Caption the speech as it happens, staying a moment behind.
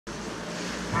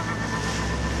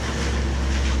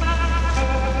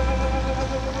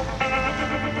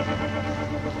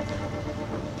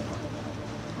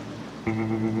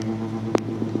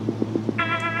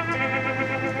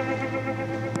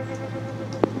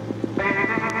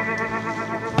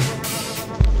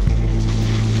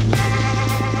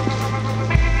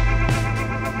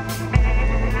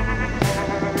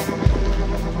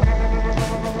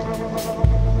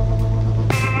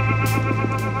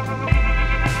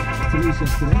to lose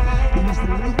yesterday. He missed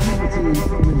a late penalty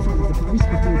from in front of the post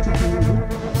before tripping over.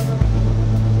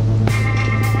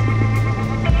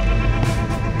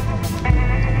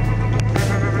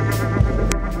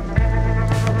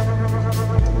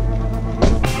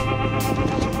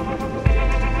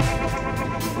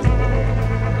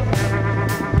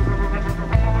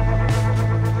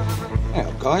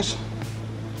 Yeah, guys,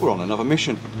 we're on another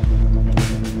mission.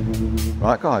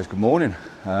 Right guys, good morning.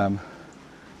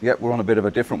 Yep, we're on a bit of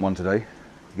a different one today.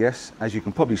 Yes, as you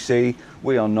can probably see,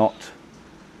 we are not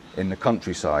in the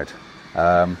countryside.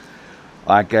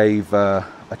 I gave a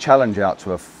challenge out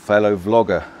to a fellow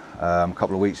vlogger a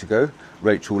couple of weeks ago,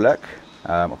 Rachel Lerch.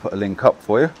 I'll put a link up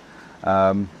for you.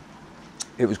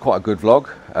 It was quite a good vlog.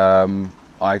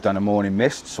 I'd done a morning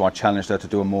mist, so I challenged her to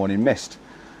do a morning mist,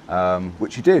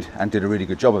 which she did, and did a really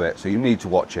good job of it. So you need to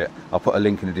watch it. I'll put a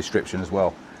link in the description as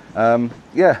well.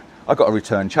 Yeah, I got a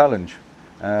return challenge.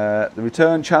 The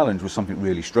return challenge was something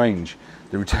really strange.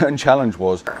 The return challenge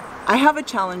was, I have a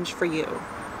challenge for you.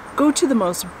 Go to the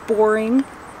most boring,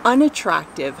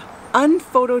 unattractive,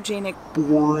 unphotogenic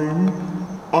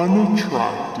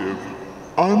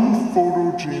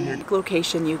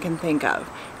location you can think of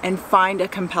and find a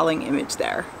compelling image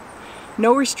there.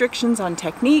 No restrictions on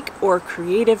technique or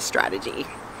creative strategy.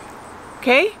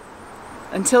 Okay?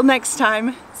 Until next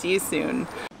time, see you soon.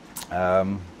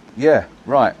 yeah,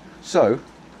 right. So,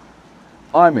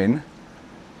 I'm in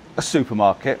a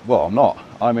supermarket. Well, I'm not.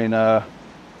 I'm in a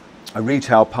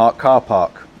retail car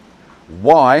park.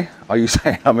 Why are you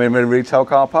saying I'm in a retail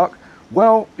car park?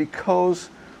 Well, because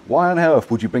why on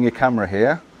earth would you bring a camera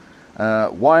here?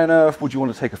 Why on earth would you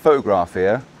want to take a photograph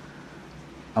here?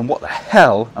 And what the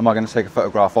hell am I going to take a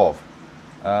photograph of?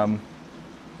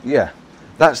 Yeah,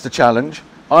 that's the challenge.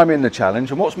 I'm in the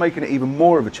challenge, and what's making it even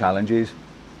more of a challenge is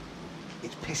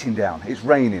it's pissing down. It's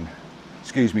raining.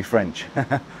 Excuse me, French.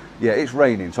 Yeah, it's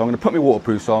raining, so I'm going to put my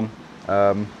waterproofs on.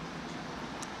 Yeah,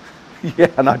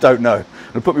 and I don't know. I'm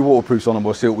going to put my waterproofs on and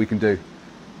we'll see what we can do.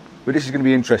 But this is going to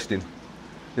be interesting.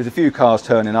 There's a few cars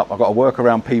turning up. I've got to work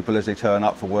around people as they turn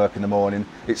up for work in the morning.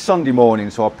 It's Sunday morning,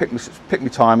 so I'll pick my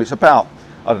time. It's about,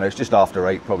 I don't know, it's just after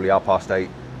 8, probably 8:30.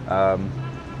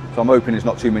 So I'm hoping there's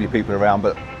not too many people around,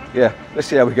 but yeah, let's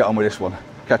see how we get on with this one.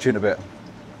 Catch you in a bit.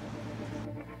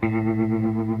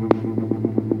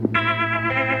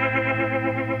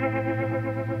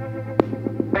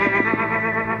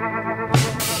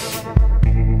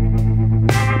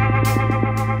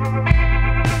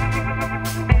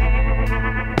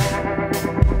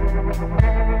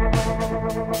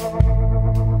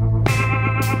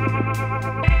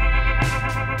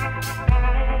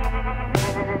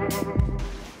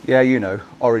 Yeah, you know,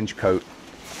 orange coat.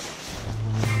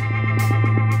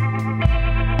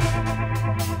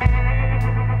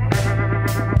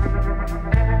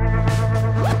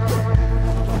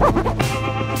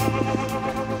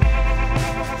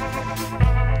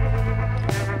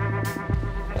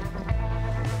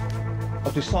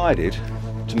 I've decided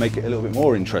to make it a little bit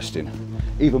more interesting,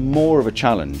 even more of a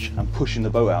challenge, and pushing the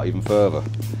boat out even further.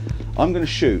 I'm going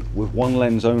to shoot with one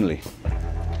lens only.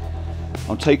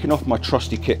 I'm taking off my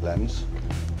trusty kit lens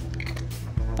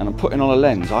and I'm putting on a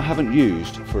lens I haven't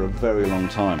used for a very long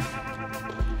time.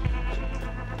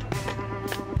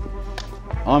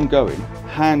 I'm going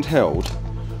handheld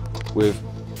with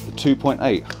the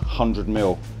 2.8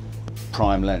 100mm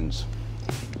prime lens.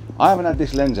 I haven't had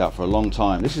this lens out for a long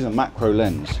time. This is a macro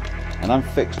lens and I'm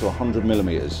fixed to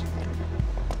 100mm.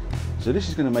 So this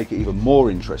is going to make it even more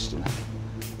interesting.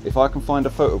 If I can find a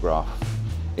photograph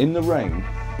in the rain,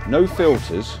 no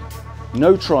filters,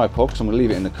 no tripod, because I'm going to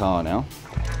leave it in the car now,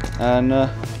 and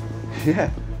yeah,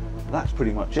 that's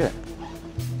pretty much it.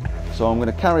 So I'm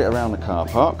going to carry it around the car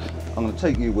park. I'm going to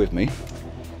take you with me,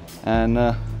 and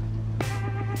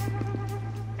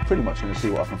pretty much going to see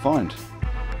what I can find.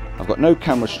 I've got no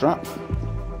camera strap,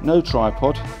 no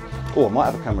tripod. Oh, I might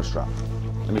have a camera strap.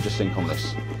 Let me just think on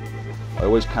this. I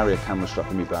always carry a camera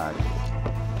strap in my bag.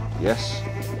 Yes,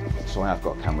 so I have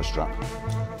got a camera strap.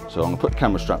 So I'm going to put the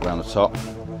camera strap around the top.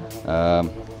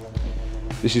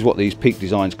 This is what these Peak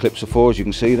Designs clips are for, as you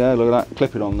can see there. Look at that,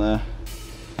 clip it on there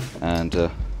and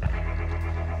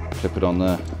clip it on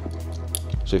there.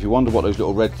 So if you wonder what those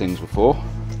little red things were for,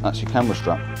 that's your camera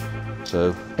strap.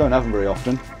 So don't have them very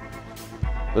often,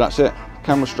 but that's it.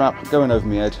 Camera strap going over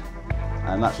my head,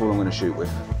 and that's all I'm going to shoot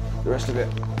with. The rest of it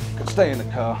can stay in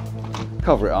the car,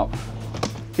 cover it up,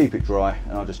 keep it dry,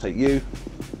 and I'll just take you,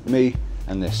 me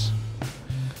and this.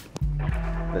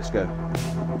 Let's go.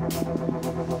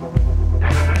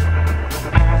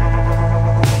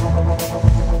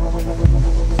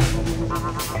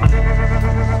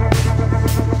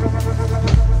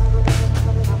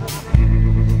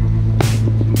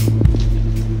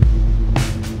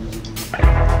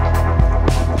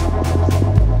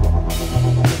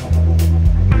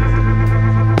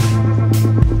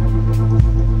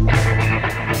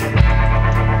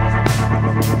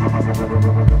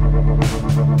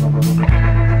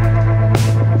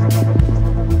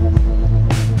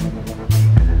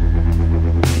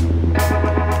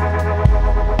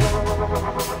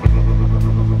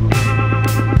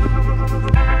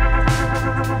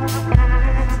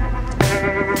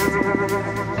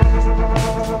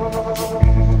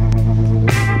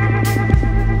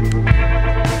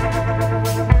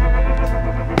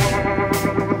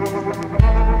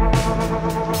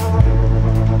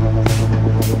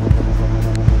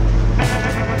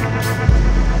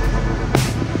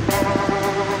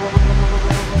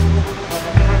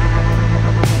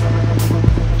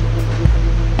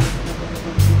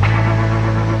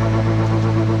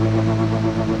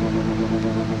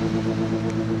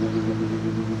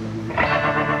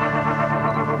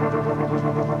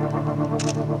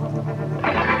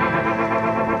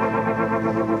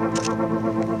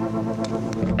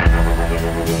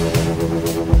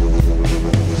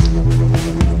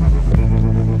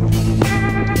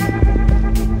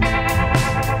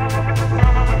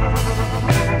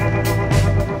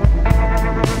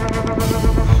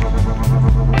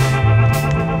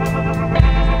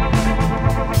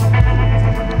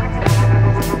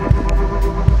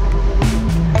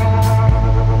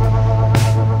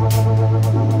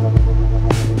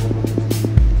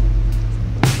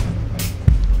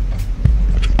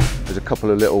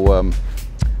 Couple of little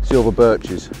silver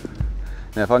birches.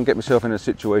 Now if I can get myself in a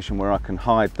situation where I can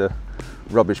hide the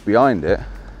rubbish behind it,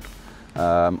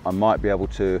 I might be able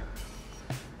to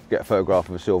get a photograph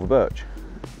of a silver birch.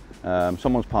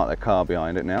 Someone's parked their car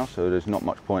behind it now, so there's not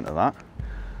much point of that.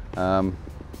 But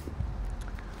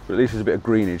at least there's a bit of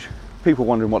greenage. People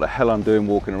wondering what the hell I'm doing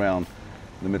walking around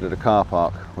in the middle of the car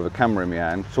park with a camera in my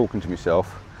hand, talking to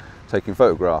myself, taking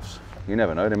photographs. You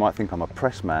never know, they might think I'm a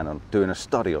press man or doing a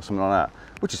study or something like that,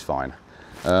 which is fine.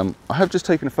 I have just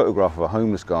taken a photograph of a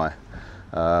homeless guy.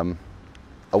 I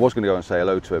was going to go and say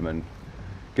hello to him and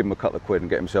give him a couple of quid and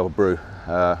get himself a brew.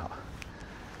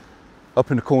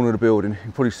 Up in the corner of the building, you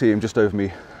can probably see him just over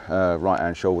me right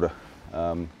hand shoulder.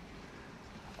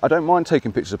 I don't mind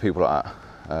taking pictures of people like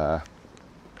that.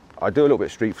 I do a little bit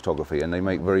of street photography and they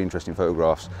make very interesting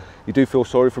photographs. You do feel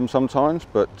sorry for them sometimes,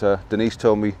 but Denise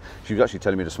told me, she was actually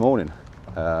telling me this morning,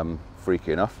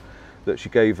 freaky enough, that she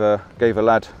gave a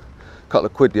lad a couple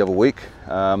of quid the other week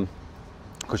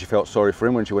because she felt sorry for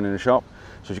him when she went in the shop.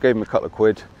 So she gave him a couple of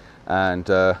quid and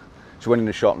she went in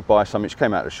the shop and buy something. She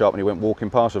came out of the shop and he went walking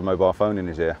past with a mobile phone in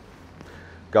his ear.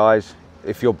 Guys,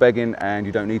 if you're begging and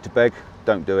you don't need to beg,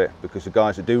 don't do it, because the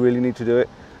guys that do really need to do it,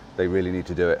 they really need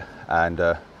to do it. And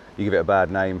you give it a bad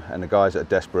name, and the guys that are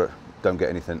desperate don't get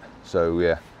anything. So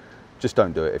yeah, just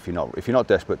don't do it. If you're not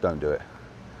desperate, don't do it.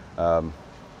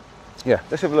 Yeah,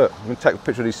 let's have a look. I'm going to take a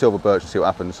picture of these silver birch and see what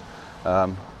happens.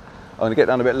 I'm going to get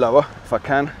down a bit lower if I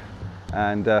can,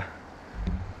 and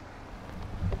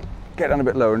get down a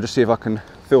bit lower and just see if I can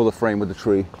fill the frame with the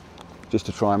tree, just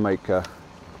to try and make an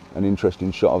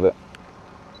interesting shot of it.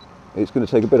 It's going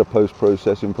to take a bit of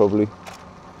post-processing probably.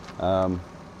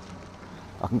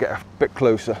 I can get a bit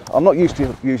closer. I'm not used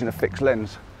to using a fixed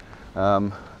lens,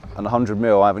 and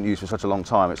 100mm I haven't used for such a long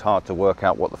time. It's hard to work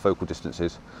out what the focal distance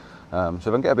is. So if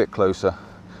I can get a bit closer,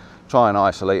 try and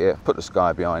isolate it, put the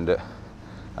sky behind it,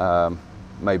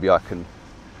 maybe I can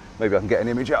get an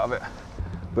image out of it.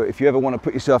 But if you ever want to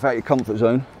put yourself out of your comfort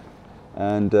zone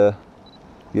and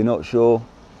you're not sure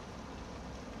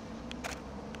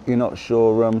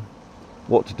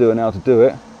what to do and how to do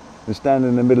it, then stand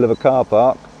in the middle of a car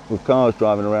park with cars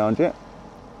driving around you.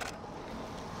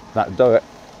 That'll do it.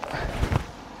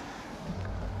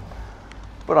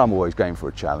 But I'm always game for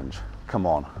a challenge. Come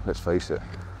on, let's face it.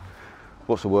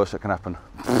 What's the worst that can happen?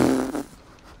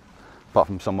 Apart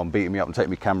from someone beating me up and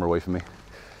taking my camera away from me.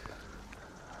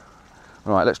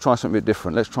 Right, let's try something a bit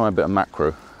different. Let's try a bit of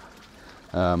macro.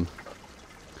 A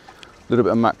little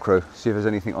bit of macro. See if there's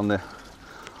anything on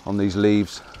these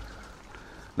leaves.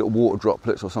 Little water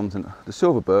droplets or something. The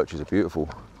silver birches are beautiful.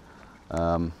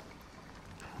 We've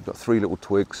got 3 little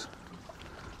twigs.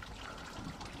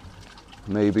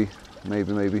 Maybe.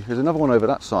 There's another one over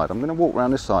that side. I'm going to walk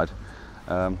around this side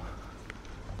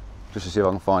just to see if I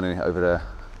can find anything over there.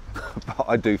 But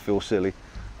I do feel silly.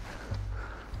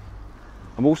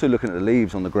 I'm also looking at the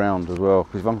leaves on the ground as well,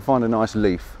 because if I can find a nice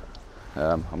leaf,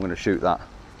 I'm going to shoot that.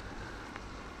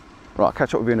 Right, I'll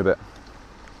catch up with you in a bit.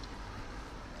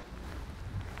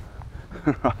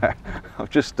 Right,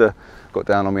 I've just got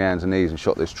down on my hands and knees and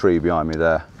shot this tree behind me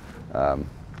there. I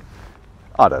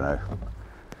don't know.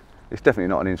 It's definitely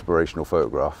not an inspirational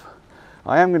photograph.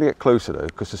 I am going to get closer though,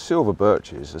 because the silver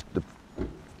birches,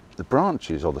 the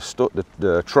branches or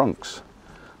the trunks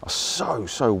are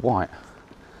so white.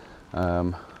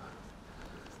 I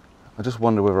just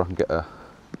wonder whether I can get a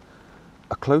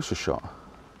closer shot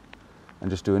and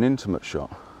just do an intimate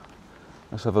shot.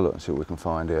 Let's have a look and see what we can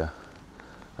find here.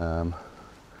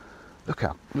 Look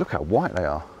how white they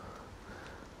are.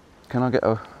 Can I get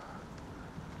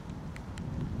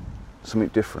something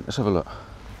different? Let's have a look.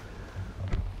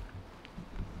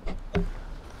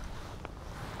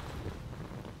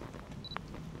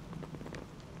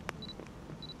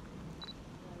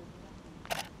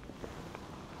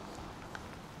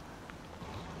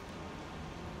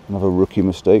 Another rookie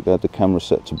mistake. I had the camera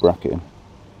set to bracketing.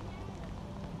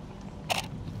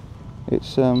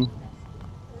 It's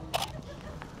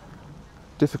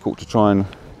difficult to try and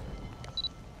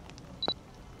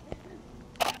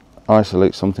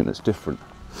isolate something that's different.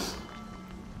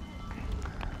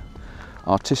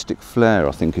 Artistic flair,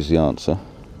 I think, is the answer.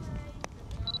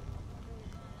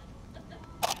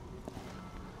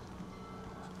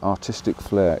 Artistic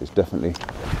flair is definitely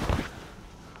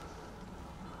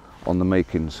on the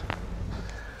makings.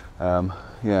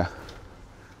 Yeah,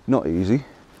 not easy,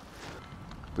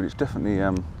 but it's definitely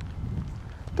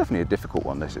a difficult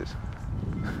one. This is.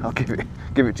 I'll give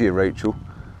it to you, Rachel.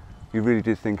 You really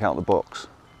did think out the box.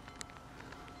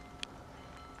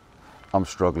 I'm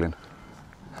struggling.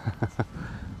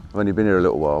 I've only been here a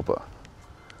little while, but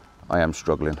I am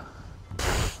struggling.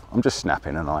 I'm just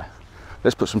snapping, and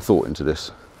let's put some thought into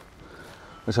this.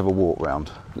 Let's have a walk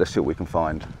round. Let's see what we can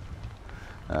find,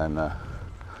 and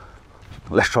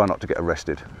let's try not to get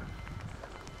arrested.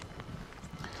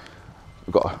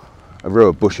 We've got a row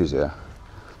of bushes here.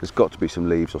 There's got to be some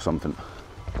leaves or something.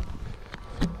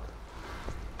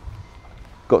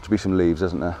 Got to be some leaves,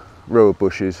 hasn't there? Row of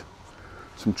bushes,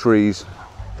 some trees.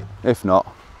 If not,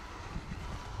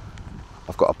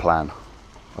 I've got a plan.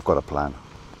 I've got a plan.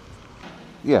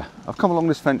 Yeah, I've come along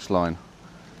this fence line,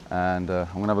 and I'm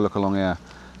going to have a look along here.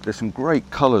 There's some great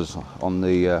colours on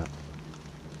the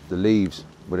leaves,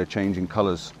 where they're changing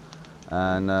colours,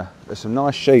 and there's some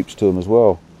nice shapes to them as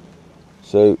well.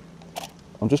 So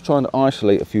I'm just trying to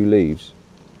isolate a few leaves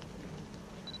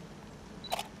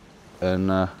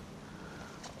and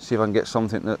see if I can get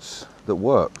something that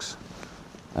works.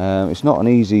 It's not an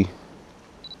easy.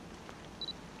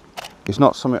 It's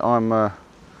not something I'm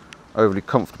overly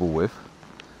comfortable with.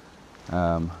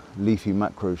 Leafy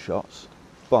macro shots,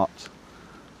 but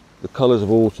the colours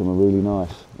of autumn are really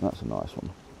nice, and that's a nice one.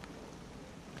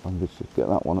 I can just get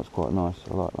that one. That's quite nice.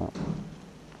 I like that.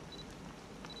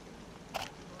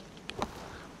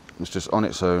 It's just on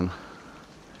its own,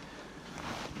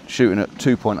 shooting at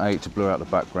 2.8 to blur out the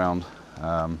background,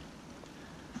 and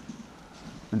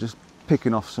just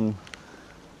picking off some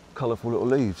colourful little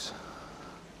leaves.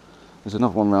 There's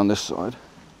another one around this side.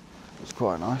 It's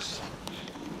quite nice.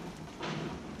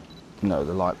 No,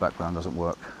 the light background doesn't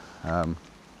work.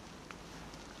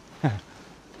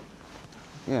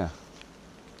 Yeah,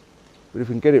 but if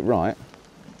we can get it right,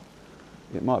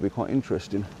 it might be quite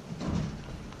interesting.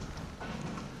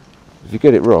 If you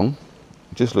get it wrong,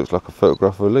 it just looks like a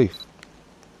photograph of a leaf.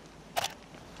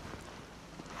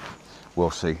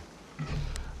 We'll see.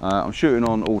 I'm shooting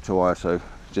on auto ISO,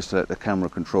 just to let the camera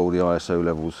control the ISO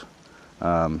levels.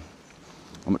 I'm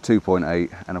at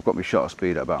 2.8, and I've got my shutter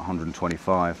speed at about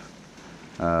 125,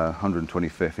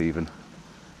 125th even,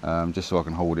 just so I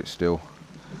can hold it still.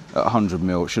 At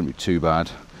 100mm, it shouldn't be too bad.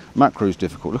 Macro is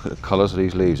difficult. Look at the colours of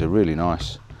these leaves; they're really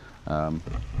nice.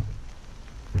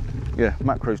 Yeah,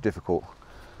 macro is difficult.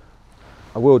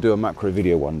 I will do a macro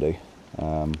video one day,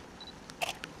 but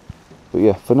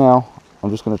yeah, for now I'm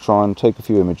just going to try and take a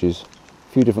few images,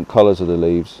 a few different colours of the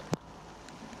leaves,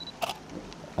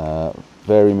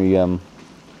 vary my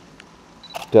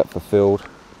depth of field,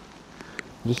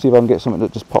 just see if I can get something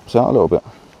that just pops out a little bit.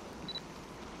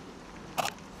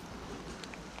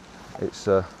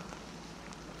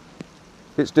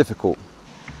 It's difficult.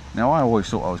 Now, I always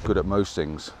thought I was good at most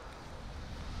things,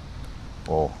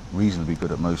 or reasonably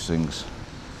good at most things,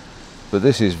 but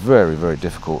this is very, very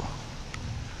difficult.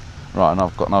 Right, and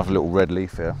I've got another little red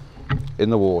leaf here in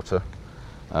the water,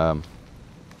 so I'm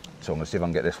going to see if I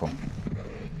can get this one.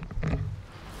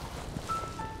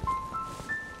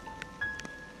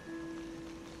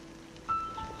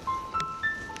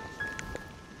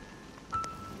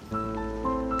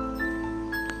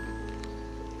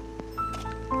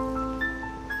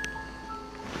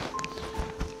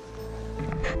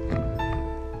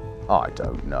 I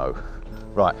don't know.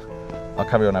 Right, I'll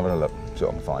carry on having a look, see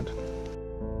what I can find.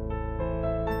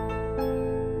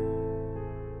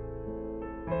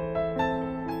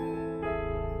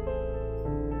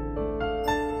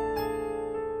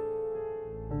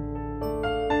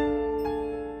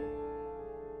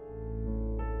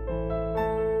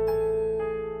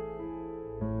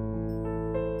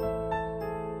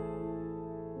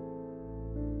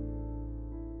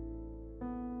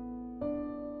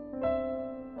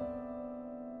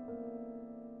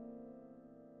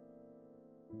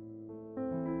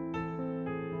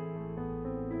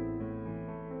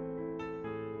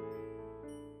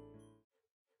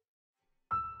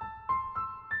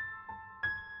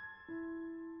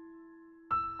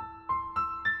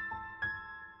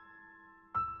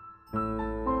 I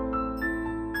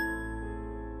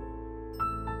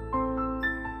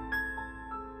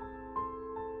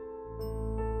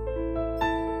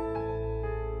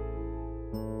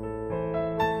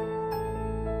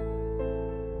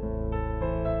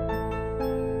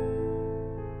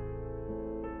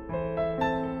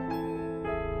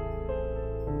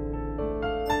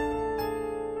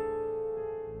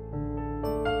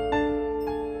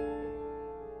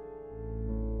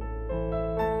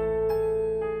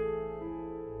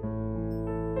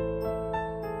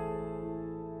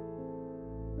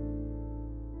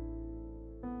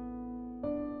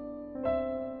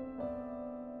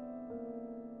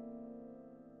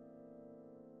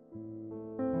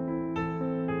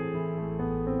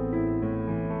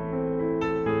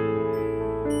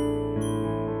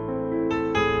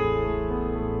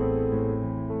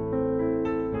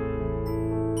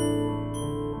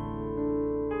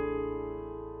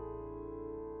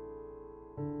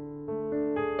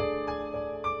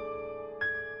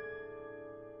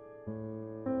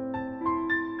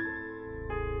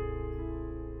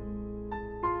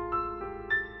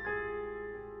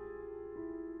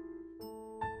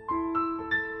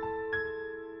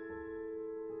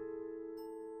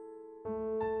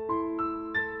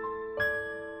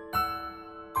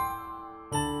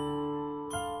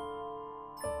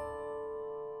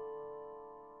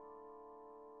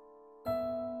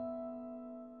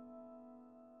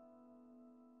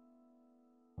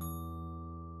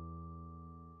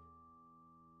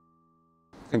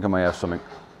think I may have something.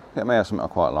 I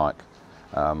quite like.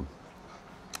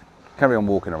 Carry on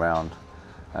walking around,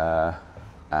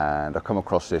 and I come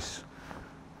across this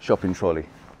shopping trolley.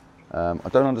 I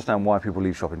don't understand why people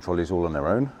leave shopping trolleys all on their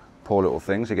own. Poor little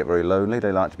things. They get very lonely.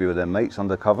 They like to be with their mates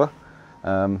undercover.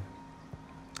 But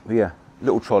yeah,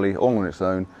 little trolley all on its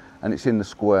own, and it's in the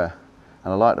square.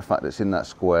 And I like the fact that it's in that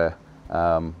square.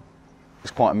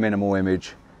 It's quite a minimal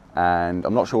image. And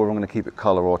I'm not sure whether I'm going to keep it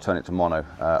colour or turn it to mono.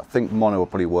 I think mono will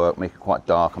probably work, make it quite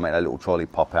dark and make that little trolley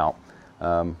pop out.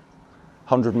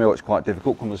 100mm, it's quite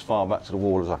difficult, come as far back to the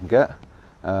wall as I can get.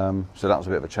 So that was a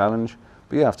bit of a challenge.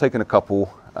 But yeah, I've taken a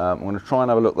couple. I'm going to try and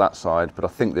have a look that side, but I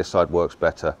think this side works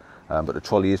better. But the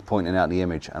trolley is pointing out the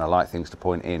image, and I like things to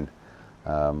point in.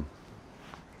 So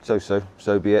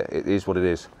be it. It is what it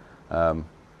is. Yeah,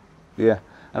 and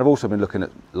I've also been looking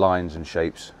at lines and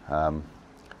shapes.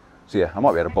 So yeah, I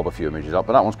might be able to bob a few images up,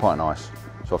 but that one's quite nice.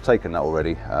 So I've taken that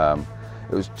already.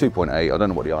 It was 2.8, I don't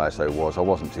know what the ISO was. I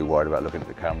wasn't too worried about looking at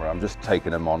the camera. I'm just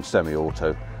taking them on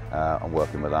semi-auto and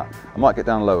working with that. I might get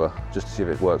down lower just to see if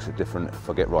it works different if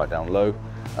I get right down low.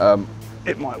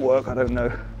 It might work, I don't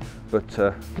know.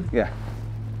 But yeah,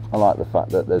 I like the fact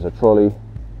that there's a trolley,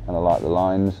 and I like the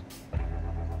lines.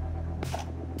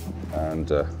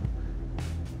 And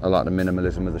I like the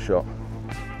minimalism of the shot.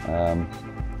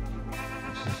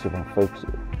 See if I can focus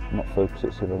it, not focus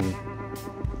it, see if I can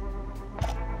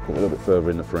get a little bit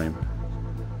further in the frame.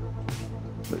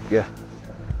 But yeah,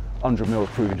 100mm is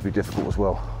proving to be difficult as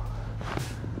well.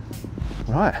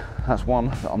 Right, that's one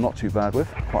that I'm not too bad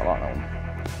with. I quite like that one.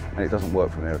 And it doesn't work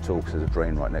from here at all because there's a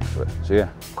drain right next to it. So yeah,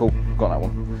 cool, got that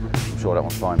one. I'm sure that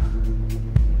one's fine.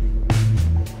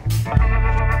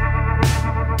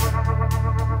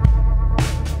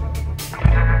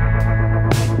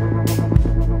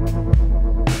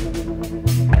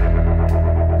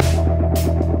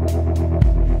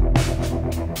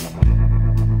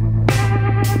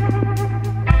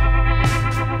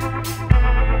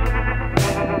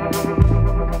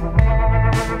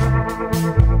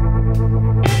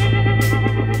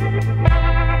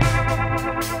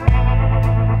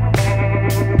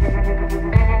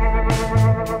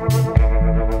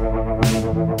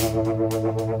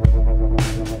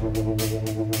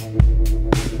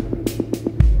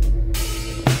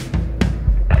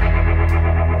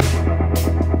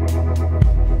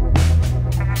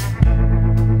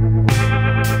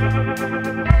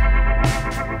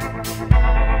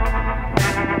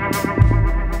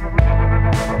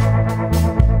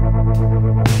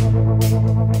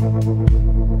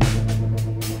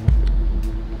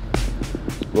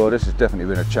 Well, this has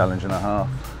definitely been a challenge and a half.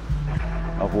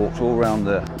 I've walked all around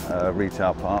the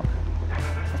retail park.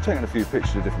 I've taken a few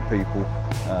pictures of different people.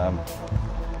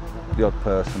 The odd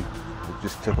person who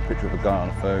just took a picture of a guy on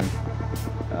a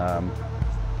phone.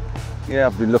 Yeah,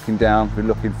 I've been looking down, been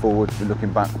looking forwards, been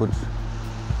looking backwards.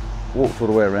 Walked all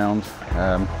the way around.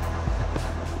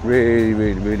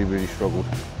 Really struggled.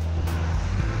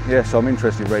 Yeah, so I'm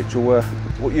interested, Rachel,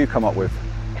 what you come up with.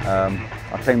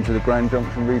 I came to the Grand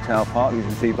Junction Retail Park, you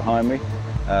can see behind me.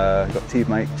 Got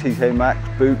TK Maxx,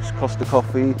 Boots, Costa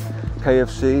Coffee,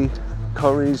 KFC,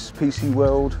 Curry's, PC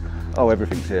World. Oh,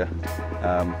 everything's here.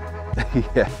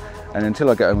 Yeah, and until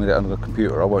I get home with it on the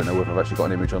computer, I won't know whether I've actually got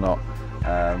an image or not.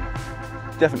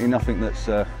 Definitely nothing that's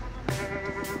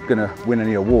gonna win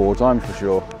any awards, I'm for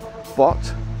sure,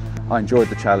 but I enjoyed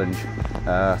the challenge.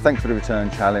 Thanks for the return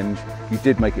challenge. You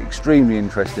did make it extremely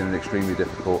interesting and extremely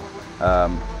difficult.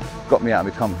 Got me out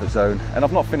of my comfort zone, and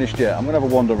I've not finished yet. I'm gonna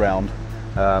have a wander around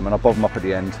and I'll bob them up at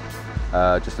the end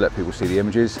just to let people see the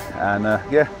images. And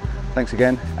yeah, thanks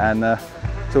again, and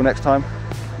till next time,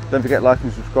 don't forget, like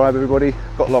and subscribe, everybody.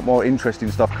 Got a lot more interesting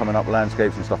stuff coming up,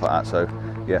 landscapes and stuff like that, so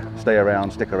yeah, stay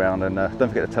around, stick around, and don't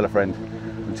forget to tell a friend.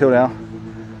 Until now,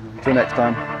 till next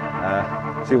time,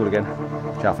 see you all again.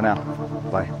 Ciao for now.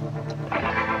 Bye.